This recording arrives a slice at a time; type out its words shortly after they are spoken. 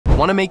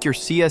Want to make your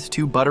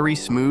CS2 buttery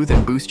smooth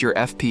and boost your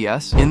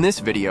FPS? In this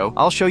video,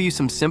 I'll show you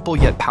some simple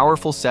yet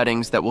powerful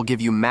settings that will give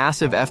you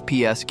massive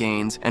FPS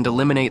gains and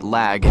eliminate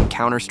lag in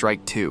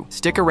Counter-Strike 2.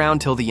 Stick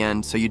around till the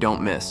end so you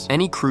don't miss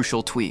any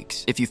crucial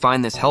tweaks. If you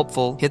find this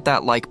helpful, hit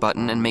that like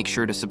button and make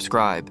sure to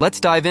subscribe. Let's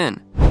dive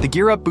in. The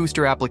Gear Up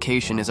Booster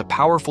application is a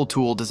powerful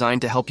tool designed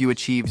to help you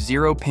achieve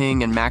zero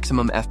ping and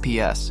maximum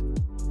FPS.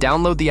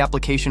 Download the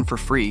application for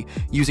free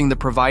using the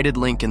provided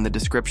link in the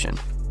description.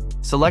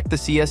 Select the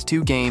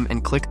CS2 game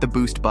and click the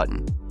Boost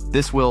button.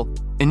 This will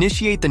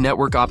initiate the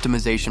network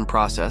optimization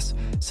process,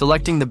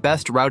 selecting the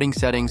best routing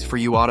settings for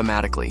you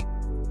automatically.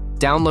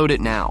 Download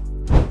it now.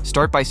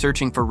 Start by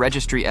searching for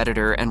Registry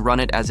Editor and run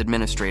it as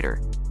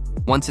administrator.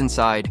 Once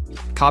inside,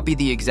 copy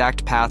the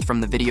exact path from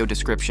the video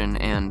description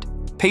and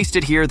paste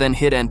it here, then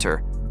hit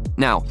enter.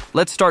 Now,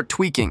 let's start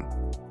tweaking.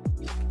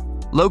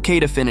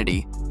 Locate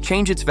affinity,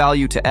 change its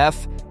value to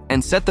F,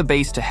 and set the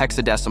base to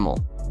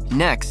hexadecimal.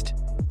 Next,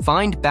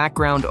 find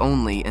background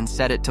only and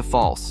set it to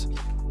false.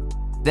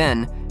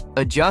 Then,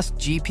 adjust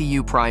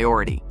GPU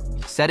priority.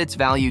 Set its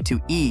value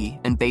to E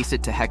and base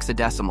it to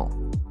hexadecimal.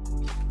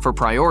 For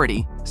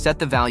priority, set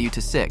the value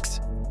to 6.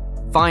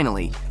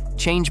 Finally,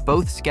 change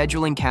both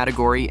scheduling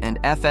category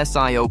and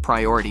FSIO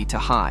priority to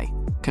high,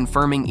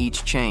 confirming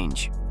each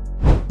change.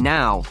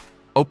 Now,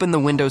 open the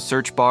Windows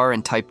search bar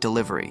and type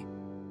delivery.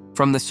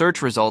 From the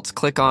search results,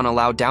 click on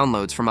Allow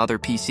downloads from other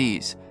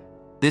PCs.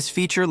 This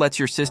feature lets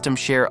your system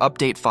share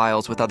update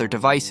files with other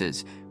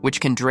devices, which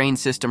can drain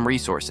system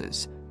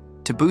resources.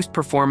 To boost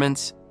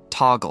performance,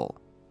 toggle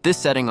this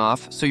setting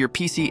off so your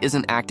PC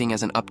isn't acting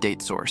as an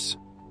update source.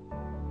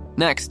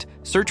 Next,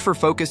 search for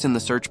Focus in the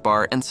search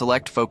bar and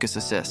select Focus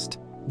Assist.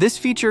 This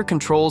feature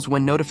controls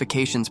when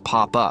notifications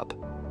pop up.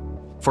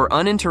 For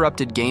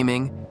uninterrupted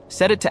gaming,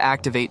 set it to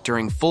activate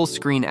during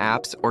full-screen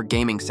apps or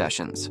gaming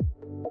sessions.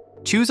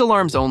 Choose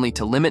alarms only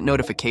to limit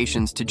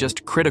notifications to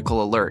just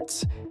critical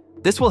alerts.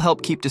 This will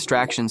help keep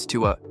distractions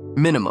to a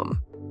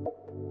minimum.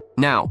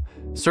 Now,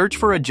 search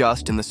for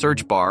Adjust in the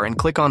search bar and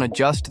click on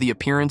Adjust the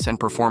appearance and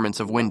performance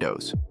of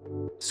Windows.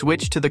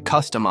 Switch to the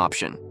Custom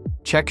option.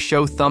 Check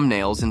Show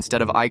thumbnails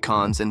instead of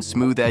icons and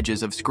smooth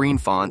edges of screen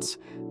fonts,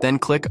 then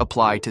click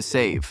Apply to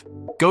save.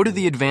 Go to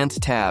the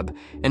Advanced tab,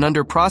 and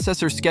under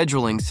Processor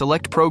Scheduling,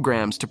 select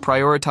Programs to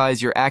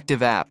prioritize your active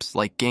apps,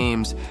 like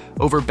games,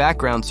 over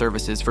background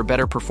services for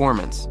better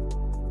performance.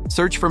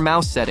 Search for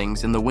Mouse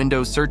Settings in the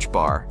Windows search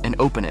bar and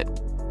open it.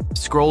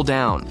 Scroll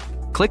down,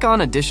 click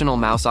on Additional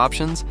Mouse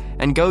Options,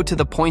 and go to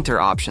the Pointer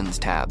Options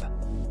tab.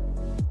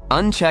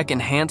 Uncheck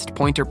Enhanced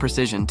Pointer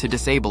Precision to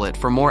disable it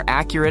for more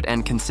accurate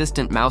and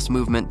consistent mouse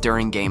movement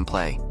during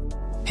gameplay.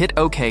 Hit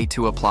OK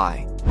to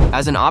apply.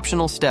 As an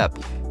optional step,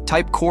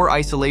 type Core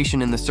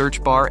Isolation in the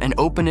search bar and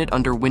open it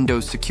under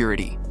Windows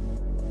Security.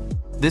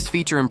 This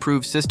feature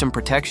improves system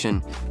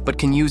protection, but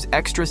can use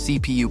extra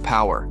CPU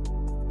power.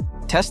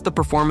 Test the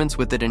performance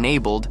with it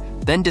enabled,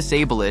 then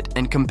disable it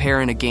and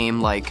compare in a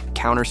game like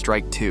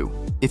Counter-Strike 2.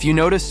 If you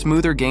notice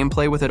smoother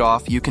gameplay with it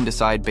off, you can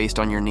decide based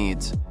on your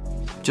needs.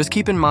 Just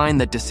keep in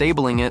mind that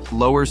disabling it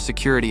lowers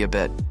security a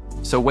bit,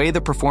 so weigh the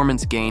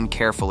performance gain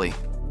carefully.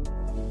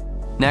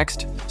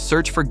 Next,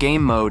 search for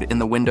Game Mode in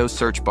the Windows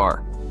search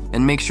bar,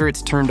 and make sure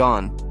it's turned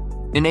on.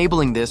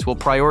 Enabling this will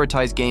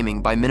prioritize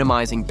gaming by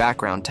minimizing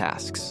background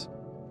tasks.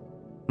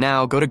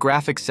 Now, go to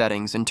Graphics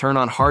Settings and turn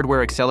on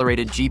Hardware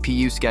Accelerated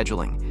GPU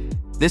Scheduling.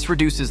 This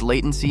reduces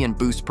latency and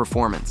boosts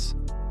performance.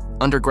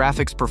 Under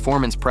Graphics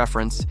Performance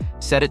Preference,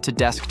 set it to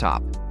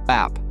Desktop,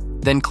 App,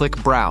 then click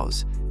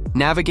Browse.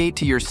 Navigate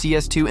to your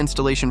CS2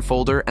 installation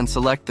folder and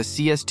select the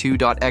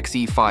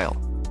cs2.exe file.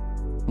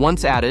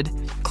 Once added,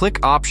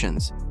 click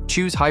Options,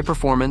 choose High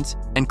Performance,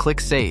 and click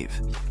Save.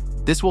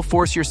 This will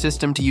force your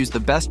system to use the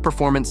best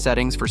performance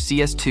settings for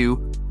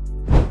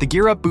CS2. The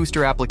Gear Up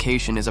Booster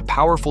application is a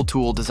powerful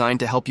tool designed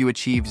to help you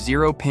achieve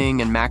zero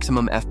ping and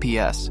maximum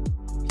FPS.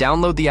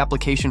 Download the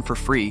application for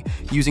free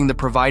using the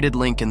provided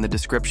link in the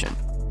description.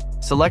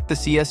 Select the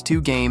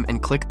CS2 game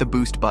and click the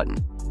Boost button.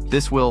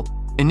 This will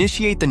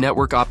initiate the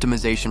network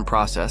optimization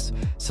process,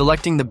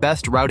 selecting the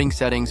best routing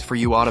settings for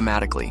you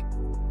automatically.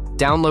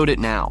 Download it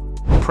now.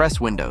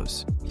 Press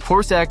Windows.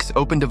 Force X,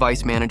 open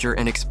Device Manager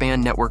and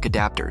expand Network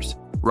Adapters.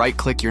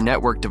 Right-click your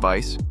network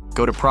device,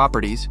 go to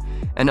Properties,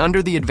 and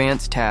under the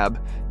Advanced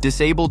tab,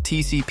 disable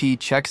TCP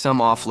checksum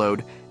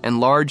offload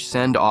and large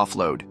send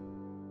offload.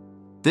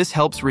 This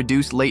helps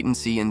reduce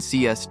latency in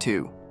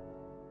CS2.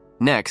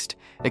 Next,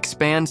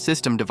 expand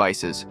System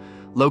Devices.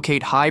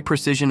 Locate High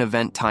Precision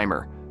Event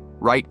Timer.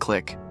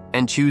 Right-click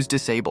and choose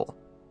Disable.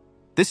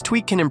 This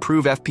tweak can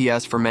improve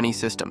FPS for many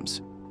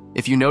systems.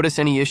 If you notice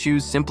any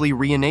issues, simply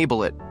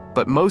re-enable it,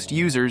 but most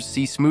users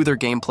see smoother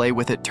gameplay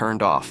with it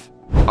turned off.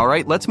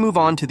 Alright, let's move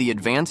on to the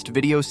advanced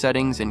video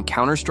settings in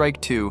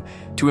Counter-Strike 2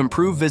 to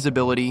improve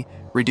visibility,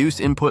 reduce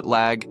input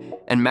lag,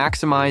 and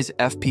maximize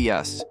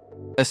FPS,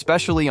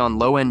 especially on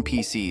low-end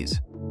PCs.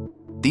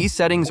 These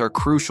settings are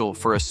crucial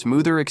for a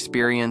smoother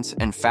experience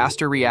and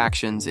faster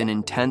reactions in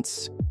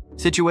intense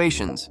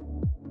situations.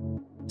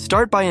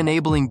 Start by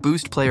enabling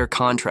Boost Player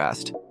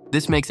Contrast.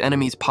 This makes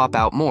enemies pop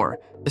out more,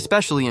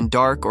 especially in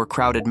dark or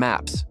crowded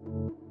maps.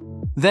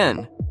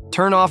 Then,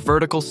 turn off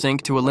vertical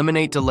sync to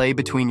eliminate delay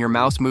between your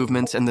mouse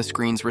movements and the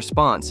screen's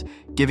response,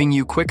 giving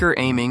you quicker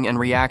aiming and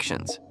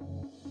reactions.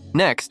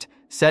 Next,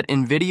 set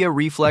NVIDIA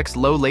Reflex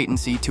Low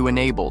Latency to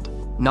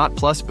Enabled, not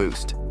Plus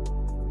Boost.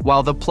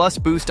 While the Plus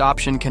Boost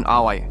option can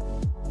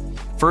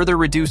further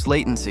reduce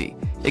latency,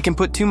 it can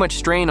put too much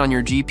strain on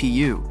your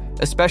GPU,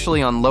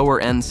 especially on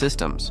lower-end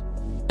systems.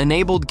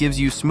 Enabled gives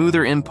you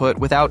smoother input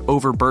without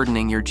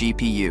overburdening your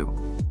GPU.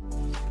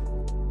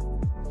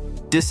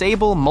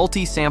 Disable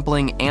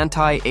multi-sampling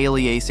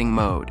anti-aliasing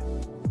mode.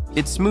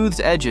 It smooths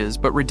edges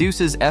but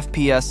reduces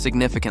FPS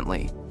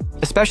significantly,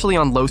 especially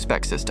on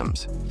low-spec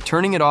systems.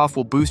 Turning it off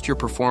will boost your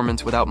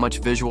performance without much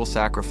visual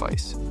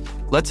sacrifice.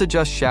 Let's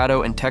adjust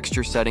shadow and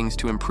texture settings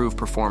to improve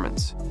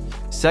performance.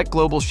 Set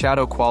global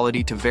shadow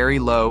quality to very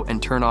low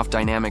and turn off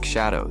dynamic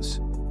shadows.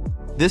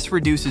 This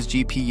reduces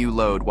GPU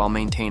load while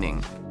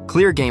maintaining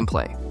clear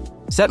gameplay.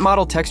 Set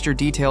model texture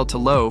detail to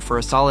low for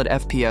a solid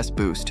FPS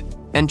boost,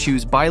 and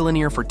choose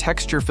bilinear for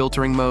texture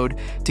filtering mode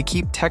to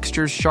keep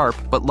textures sharp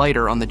but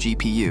lighter on the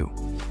GPU.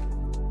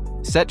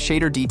 Set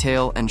shader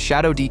detail and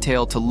shadow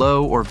detail to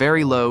low or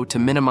very low to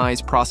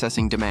minimize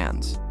processing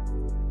demands.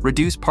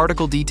 Reduce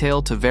particle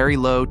detail to very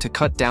low to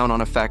cut down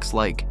on effects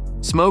like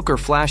smoke or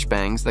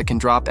flashbangs that can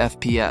drop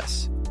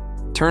FPS.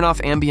 Turn off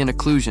ambient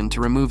occlusion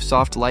to remove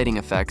soft lighting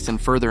effects and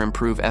further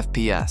improve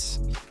FPS.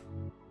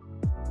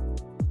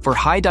 For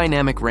high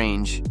dynamic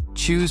range,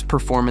 choose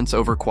performance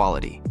over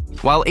quality.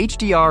 While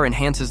HDR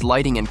enhances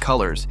lighting and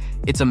colors,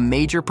 it's a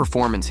major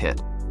performance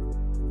hit.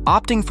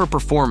 Opting for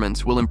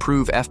performance will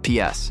improve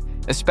FPS,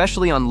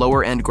 especially on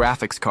lower-end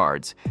graphics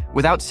cards,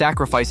 without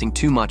sacrificing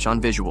too much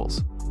on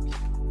visuals.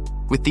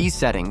 With these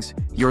settings,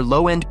 your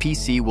low-end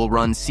PC will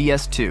run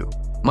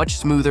CS2, much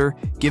smoother,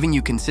 giving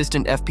you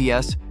consistent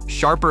FPS,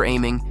 sharper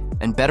aiming,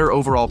 and better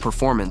overall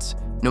performance,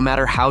 no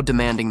matter how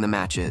demanding the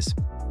match is.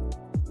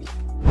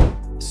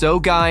 So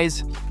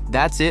guys,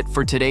 that's it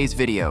for today's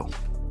video.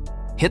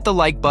 Hit the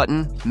like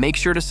button, make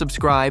sure to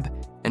subscribe,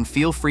 and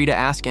feel free to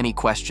ask any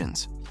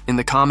questions in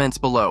the comments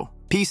below.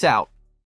 Peace out.